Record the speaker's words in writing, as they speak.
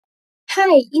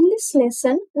Hi, in this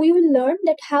lesson, we will learn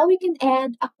that how we can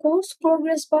add a course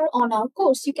progress bar on our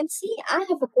course. You can see I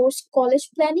have a course college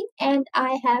planning and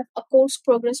I have a course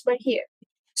progress bar here.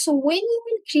 So when you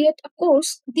will create a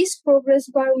course, this progress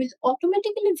bar will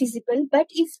automatically visible, but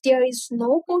if there is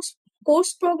no course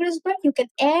progress bar, you can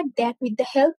add that with the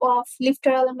help of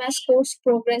LifterLMS course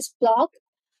progress blog.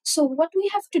 So what we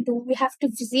have to do, we have to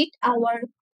visit our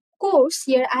course.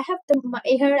 Here I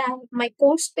have my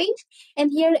course page,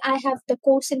 and here I have the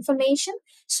course information.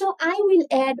 So I will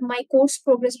add my course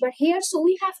progress bar here. So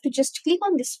we have to just click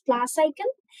on this plus icon,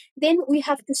 then we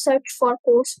have to search for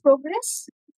course progress.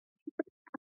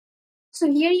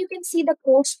 So here you can see the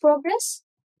course progress.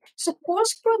 So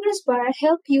course progress bar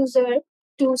help user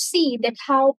to see that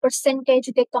how percentage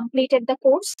they completed the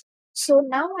course. So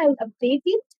now I'll update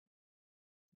it,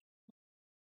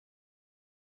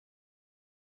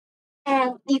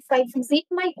 and if I visit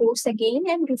my course again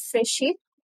and refresh it,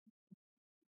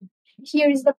 here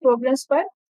is the progress bar.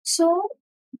 So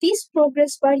this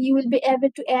progress bar you will be able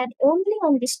to add only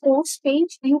on this course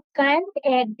page. You can't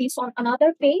add this on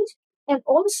another page. And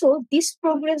also this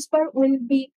progress bar will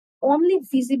be only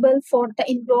visible for the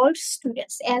enrolled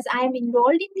students, as I am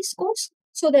enrolled in this course,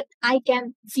 so that I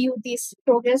can view this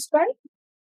progress bar.